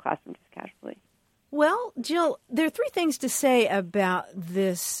 not in the classroom, just casually. Well, Jill, there are three things to say about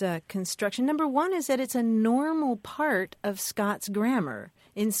this construction. Number one is that it's a normal part of Scots grammar.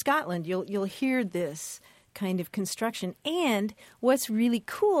 In Scotland, you'll hear this kind of construction. And what's really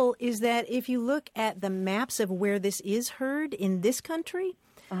cool is that if you look at the maps of where this is heard in this country,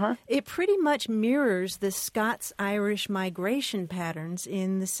 it pretty much mirrors the Scots-Irish migration patterns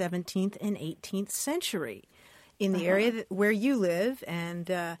in the 17th and 18th century. In the area where you live and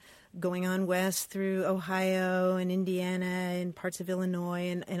going on west through Ohio and Indiana and parts of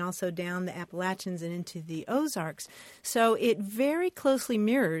Illinois and also down the Appalachians and into the Ozarks. So it very closely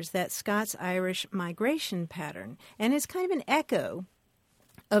mirrors that Scots-Irish migration pattern, and it's kind of an echo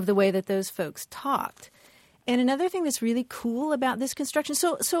of the way that those folks talked. And another thing that's really cool about this construction,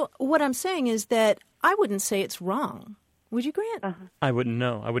 so what I'm saying is that I wouldn't say it's wrong. Would you, Grant? I wouldn't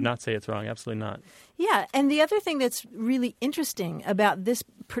know. I would not say it's wrong. Absolutely not. Yeah, and the other thing that's really interesting about this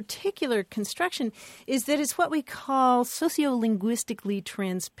particular construction is that it's what we call sociolinguistically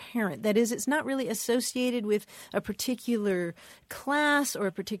transparent. That is, it's not really associated with a particular class or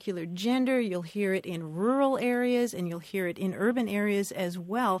a particular gender. You'll hear it in rural areas and you'll hear it in urban areas as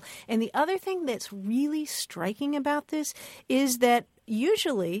well. And the other thing that's really striking about this is that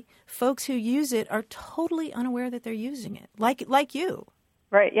usually folks who use it are totally unaware that they're using it, like you.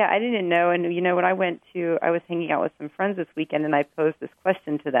 Right, yeah, I didn't know. And, when I was hanging out with some friends this weekend, and I posed this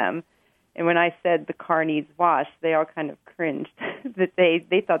question to them. And when I said the car needs washed, they all kind of cringed that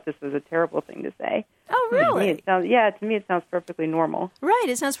they thought this was a terrible thing to say. Oh, really? To me it sounds perfectly normal. Right,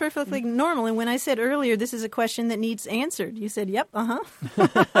 it sounds perfectly normal. And when I said earlier, this is a question that needs answered, you said, yep,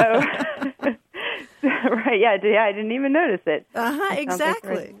 Right, yeah, I didn't even notice it.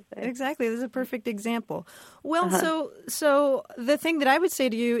 Exactly. Exactly. This is a perfect example. Well, so the thing that I would say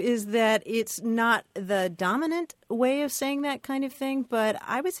to you is that it's not the dominant way of saying that kind of thing, but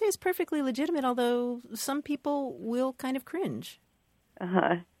I would say it's perfectly legitimate, although some people will kind of cringe.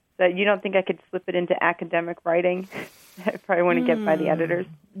 So you don't think I could slip it into academic writing? I probably wouldn't get by the editors.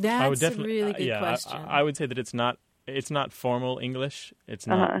 That's a really good question. I would say that it's not formal English. It's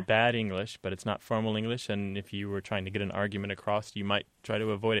not bad English, but it's not formal English. And if you were trying to get an argument across, you might try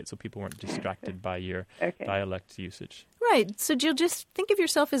to avoid it so people weren't distracted by your dialect usage. Right. So, Jill, just think of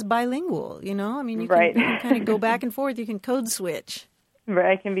yourself as bilingual, you can kind of go back and forth. You can code switch.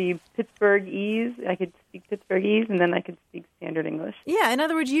 Right. I can be Pittsburghese. I could speak Pittsburghese, and then I could speak standard English. Yeah. In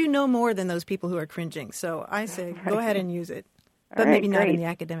other words, you know more than those people who are cringing. So I say go ahead and use it, but maybe not in the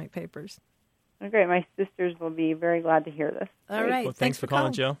academic papers. Oh, great. My sisters will be very glad to hear this. All right. Well, thanks for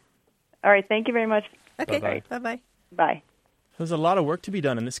calling, Jill. All right. Thank you very much. Okay. Bye-bye. Bye. There's a lot of work to be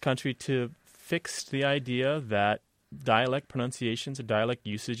done in this country to fix the idea that dialect pronunciations or dialect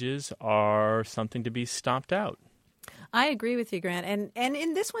usages are something to be stomped out. I agree with you, Grant. And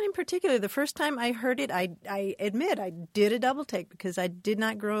in this one in particular, the first time I heard it, I admit I did a double take because I did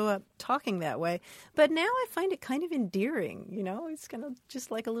not grow up talking that way. But now I find it kind of endearing. It's kind of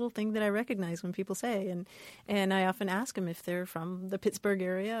just like a little thing that I recognize when people say. And I often ask them if they're from the Pittsburgh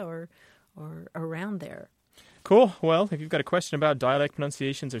area or around there. Cool. Well, if you've got a question about dialect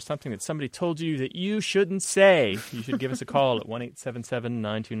pronunciations or something that somebody told you that you shouldn't say, you should give us a call at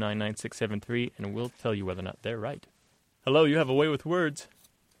 1-877-929-9673, and we'll tell you whether or not they're right. Hello, you have a way with words.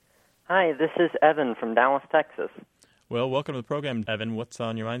 Hi, this is Evan from Dallas, Texas. Well, welcome to the program, Evan. What's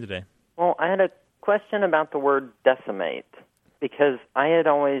on your mind today? Well, I had a question about the word decimate, because I had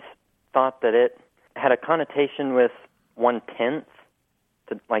always thought that it had a connotation with 1/10,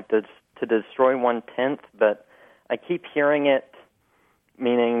 to destroy 1/10, but I keep hearing it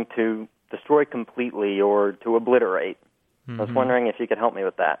meaning to destroy completely or to obliterate. I was wondering if you could help me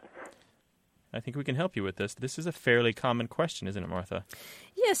with that. I think we can help you with this. This is a fairly common question, isn't it, Martha?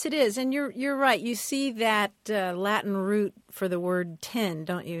 Yes, it is. And you're right. You see that Latin root for the word 10,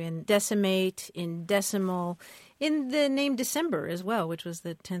 don't you? In decimate, in decimal, in the name December as well, which was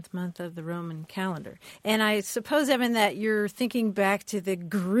the 10th month of the Roman calendar. And I suppose, Evan, that you're thinking back to the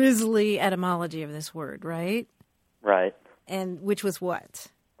grisly etymology of this word, right? Right. And which was what?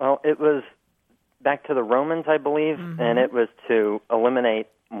 Well, it was back to the Romans, I believe, and it was to eliminate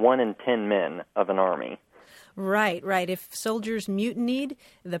 1 in 10 men of an army. Right. If soldiers mutinied,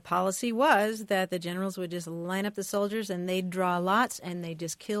 the policy was that the generals would just line up the soldiers and they'd draw lots and they'd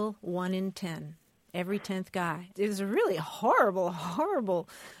just kill 1 in 10, every 10th guy. It was a really horrible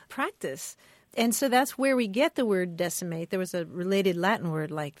practice. And so that's where we get the word decimate. There was a related Latin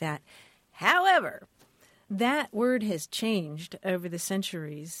word like that. However, that word has changed over the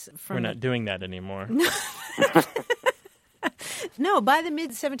centuries. We're not doing that anymore. No, by the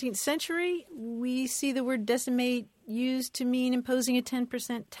mid-17th century, we see the word decimate used to mean imposing a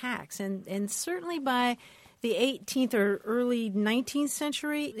 10% tax. And certainly by the 18th or early 19th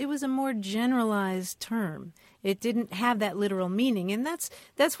century, it was a more generalized term. It didn't have that literal meaning. And that's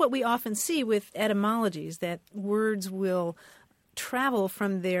what we often see with etymologies, that words will travel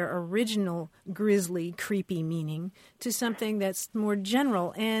from their original grisly, creepy meaning to something that's more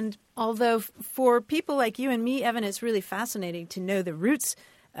general. And although for people like you and me, Evan, it's really fascinating to know the roots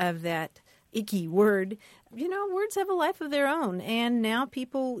of that icky word, words have a life of their own. And now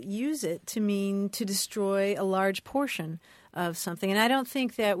people use it to mean to destroy a large portion of something. And I don't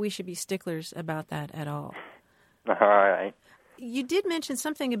think that we should be sticklers about that at all. All right. You did mention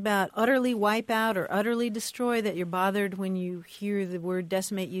something about utterly wipe out or utterly destroy, that you're bothered when you hear the word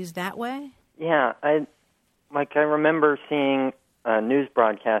decimate used that way? Yeah, I remember seeing a news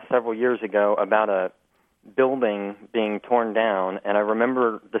broadcast several years ago about a building being torn down, and I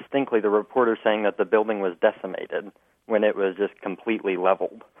remember distinctly the reporter saying that the building was decimated when it was just completely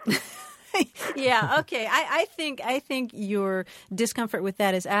leveled. Yeah, okay. I think your discomfort with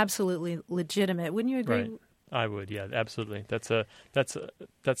that is absolutely legitimate. Wouldn't you agree? Right. I would, yeah, absolutely. That's a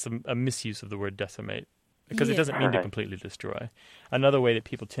misuse of the word decimate, because it doesn't mean to completely destroy. Another way that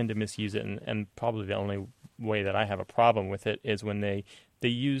people tend to misuse it, and probably the only way that I have a problem with it, is when they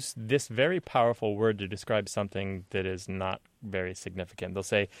use this very powerful word to describe something that is not very significant. They'll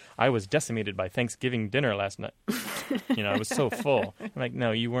say, I was decimated by Thanksgiving dinner last night. I was so full. I'm like,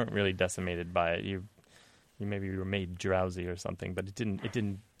 no, you weren't really decimated by it. You maybe were made drowsy or something, but it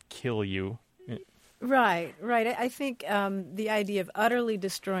didn't kill you. Right. I think the idea of utterly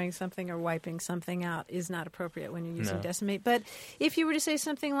destroying something or wiping something out is not appropriate when you're using decimate. But if you were to say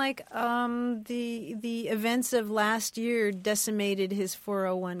something like the events of last year decimated his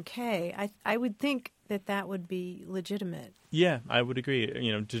 401k, I would think that would be legitimate. Yeah, I would agree.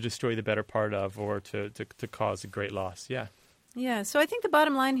 To destroy the better part of, or to cause a great loss. Yeah. Yeah, so I think the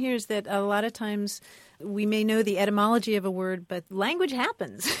bottom line here is that a lot of times we may know the etymology of a word, but language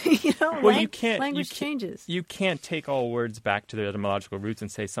happens. Language changes. You can't take all words back to their etymological roots and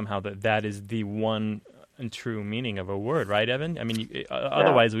say somehow that is the one and true meaning of a word, right, Evan? I mean,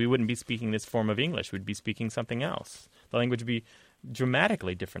 otherwise we wouldn't be speaking this form of English. We'd be speaking something else. The language would be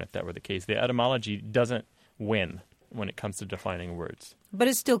dramatically different if that were the case. The etymology doesn't win when it comes to defining words. But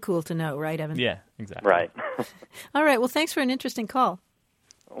it's still cool to know, right, Evan? Yeah, exactly. Right. All right. Well, thanks for an interesting call.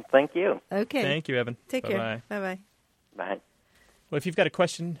 Well, thank you. Okay. Thank you, Evan. Take care. Bye-bye. Bye. Well, if you've got a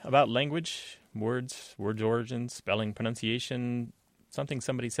question about language, words origins, spelling, pronunciation, something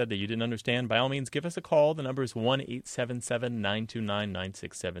somebody said that you didn't understand, by all means, give us a call. The number is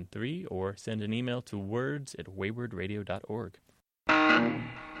 1-877-929-9673, or send an email to words@waywardradio.org.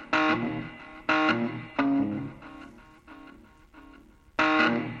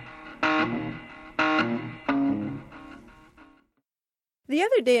 The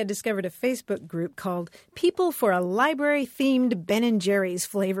other day I discovered a Facebook group called People for a Library-Themed Ben & Jerry's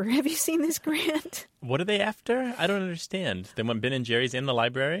Flavor. Have you seen this, Grant? What are they after? I don't understand. They want Ben & Jerry's in the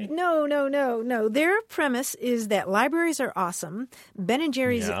library? No. Their premise is that libraries are awesome, Ben &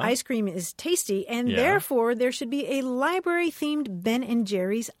 Jerry's ice cream is tasty, and therefore there should be a library-themed Ben &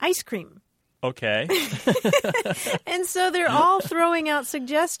 Jerry's ice cream. Okay. And so they're all throwing out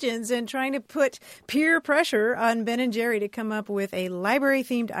suggestions and trying to put peer pressure on Ben & Jerry to come up with a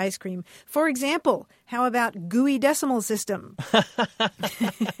library-themed ice cream. For example, how about Gooey Decimal System?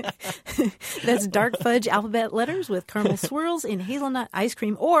 That's dark fudge alphabet letters with caramel swirls in hazelnut ice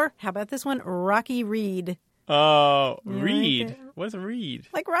cream. Or how about this one, Rocky Reed? Oh, Reed. What is a Reed?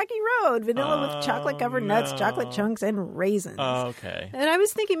 Like Rocky Road, vanilla with chocolate-covered nuts, chocolate chunks, and raisins. Oh, okay. And I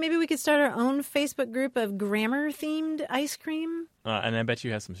was thinking maybe we could start our own Facebook group of grammar-themed ice cream. And I bet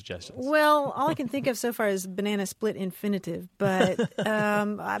you have some suggestions. Well, all I can think of so far is banana split infinitive, but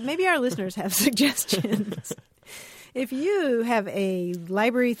maybe our listeners have suggestions. If you have a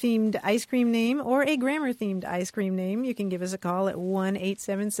library-themed ice cream name or a grammar-themed ice cream name, you can give us a call at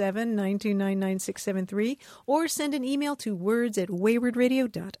 1-877-929-9673 or send an email to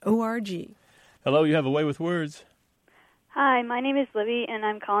words@waywardradio.org. Hello, you have a way with words. Hi, my name is Libby, and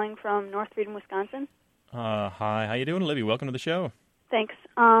I'm calling from North Freedom, Wisconsin. Hi, how you doing, Libby? Welcome to the show. Thanks.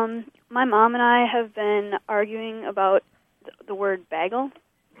 My mom and I have been arguing about the word bagel,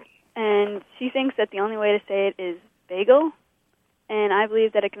 and she thinks that the only way to say it is bagel, and I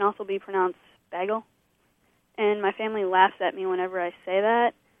believe that it can also be pronounced bagel. And my family laughs at me whenever I say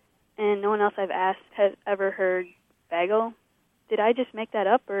that, and no one else I've asked has ever heard bagel. Did I just make that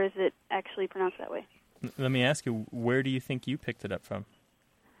up, or is it actually pronounced that way? Let me ask you, where do you think you picked it up from?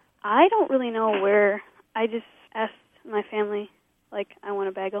 I don't really know where. I just asked my family, like, I want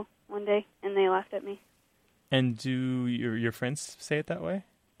a bagel one day, and they laughed at me. And do your friends say it that way?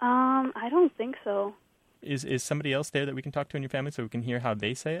 I don't think so. Is somebody else there that we can talk to in your family so we can hear how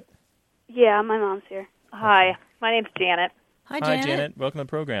they say it? Yeah, my mom's here. Hi, my name's Janet. Hi, Janet. Welcome to the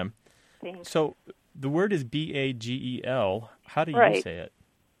program. Thanks. So the word is B-A-G-E-L. How do you say it?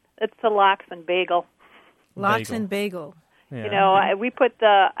 It's the lox and bagel. Lox and bagel. Yeah. You know, we put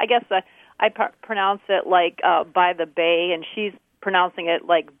I pronounce it like by the bay, and she's pronouncing it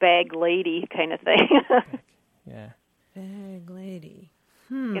like bag lady kind of thing. Yeah. Bag lady.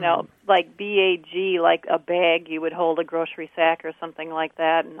 You know, like B-A-G, like a bag you would hold a grocery sack or something like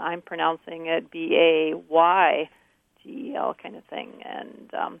that, and I'm pronouncing it B-A-Y-G-E-L kind of thing.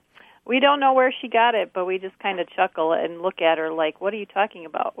 And we don't know where she got it, but we just kind of chuckle and look at her like, what are you talking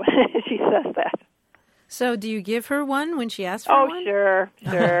about when she says that? So do you give her one when she asks for one? Oh,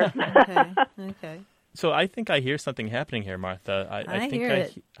 sure. Okay. So I think I hear something happening here, Martha. I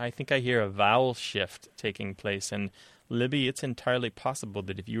think I hear a vowel shift taking place. And Libby, it's entirely possible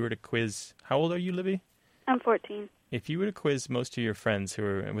that if you were to quiz... How old are you, Libby? I'm 14. If you were to quiz most of your friends who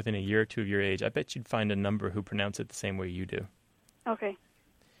are within a year or two of your age, I bet you'd find a number who pronounce it the same way you do. Okay.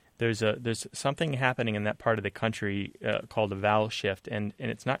 There's something happening in that part of the country called a vowel shift, and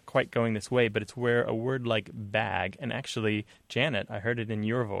it's not quite going this way, but it's where a word like bag, and actually, Janet, I heard it in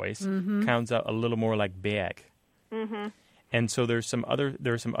your voice, sounds out a little more like bag. Mm-hmm. And so there are some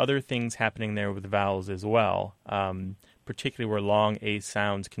other things happening there with vowels as well, particularly where long A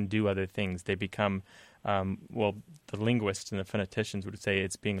sounds can do other things. They become, the linguists and the phoneticians would say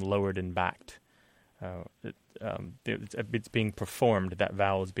it's being lowered and backed. It's being performed, that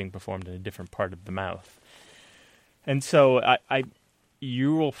vowel is being performed in a different part of the mouth. And so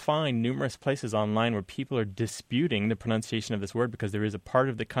you will find numerous places online where people are disputing the pronunciation of this word because there is a part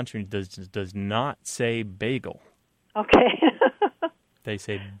of the country that does not say bagel. Okay. They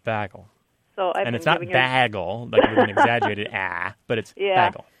say bagel. So and it's not bagel, like with an exaggerated but it's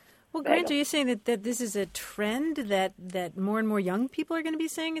bagel. Well, Grant, are you saying that this is a trend that more and more young people are going to be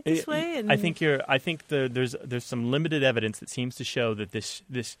saying it this way? And I think there's some limited evidence that seems to show that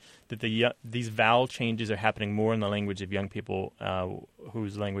these vowel changes are happening more in the language of young people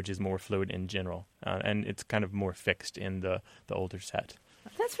whose language is more fluid in general, and it's kind of more fixed in the older set.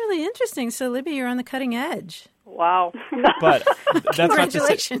 That's really interesting. So, Libby, you're on the cutting edge. Wow. But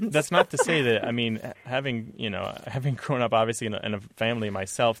Congratulations. That's not to say that, I mean, having grown up obviously in a family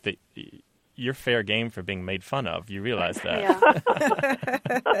myself, that you're fair game for being made fun of. You realize that. Yeah.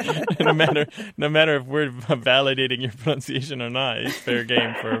 no matter if we're validating your pronunciation or not, it's fair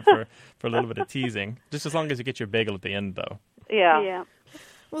game for a little bit of teasing. Just as long as you get your bagel at the end, though. Yeah.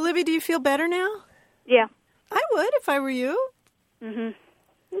 Well, Libby, do you feel better now? Yeah. I would if I were you. Mm-hmm.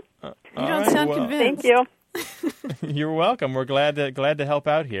 You don't sound convinced. Thank you. You're welcome. We're glad to help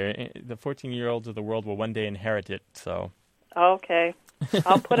out here. The 14-year-olds of the world will one day inherit it. So Okay.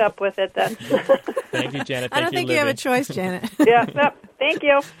 I'll put up with it then. Thank you, Janet. I don't think you have a choice, Janet. Yeah. Yep. Thank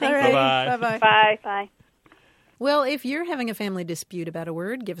you. All right. Bye-bye. Bye-bye. Bye. Bye. Well, if you're having a family dispute about a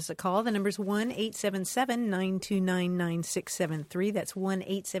word, give us a call. The number's 1-877-929-9673. That's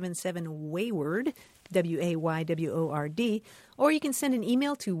 1-877-WAYWORD, WAYWORD. Or you can send an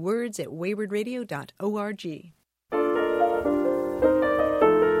email to words@waywardradio.org.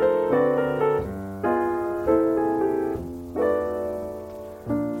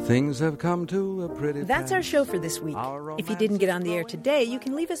 Things have come to a pretty That's our show for this week. If you didn't get on the air today, you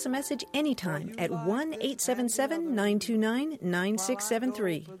can leave us a message anytime at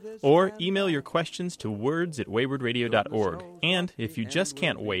 1-877-929-9673. Or email your questions to words@waywardradio.org. And if you just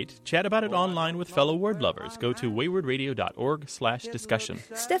can't wait, chat about it online with fellow word lovers. Go to waywardradio.org/discussion.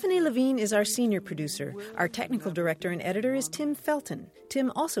 Stephanie Levine is our senior producer. Our technical director and editor is Tim Felton.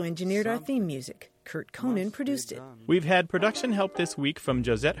 Tim also engineered our theme music. Kurt Conan produced it. We've had production help this week from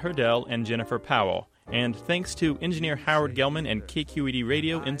Josette Hurdell and Jennifer Powell. And thanks to engineer Howard Gelman and KQED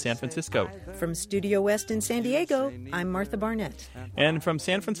Radio in San Francisco. From Studio West in San Diego, I'm Martha Barnett. And from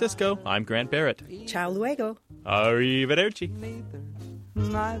San Francisco, I'm Grant Barrett. Ciao luego. Arrivederci.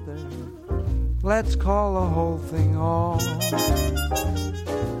 Neither. Let's call the whole thing off.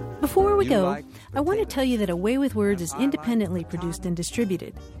 Before we go, I want to tell you that A Way with Words is independently produced and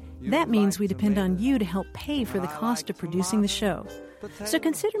distributed. That means we depend on you to help pay for the cost of producing the show. So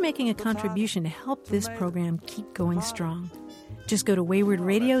consider making a contribution to help this program keep going strong. Just go to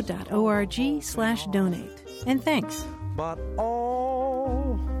waywardradio.org/donate. And thanks. But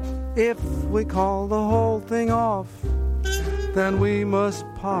oh, if we call the whole thing off, then we must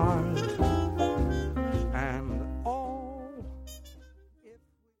part. And oh.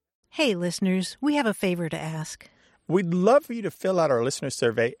 Hey, listeners, we have a favor to ask. We'd love for you to fill out our listener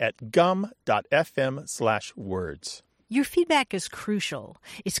survey at gum.fm/words. Your feedback is crucial.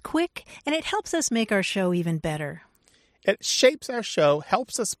 It's quick, and it helps us make our show even better. It shapes our show,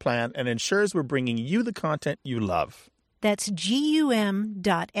 helps us plan, and ensures we're bringing you the content you love. That's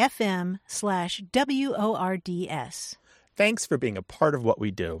gum.fm/WORDS. Thanks for being a part of what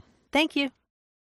we do. Thank you.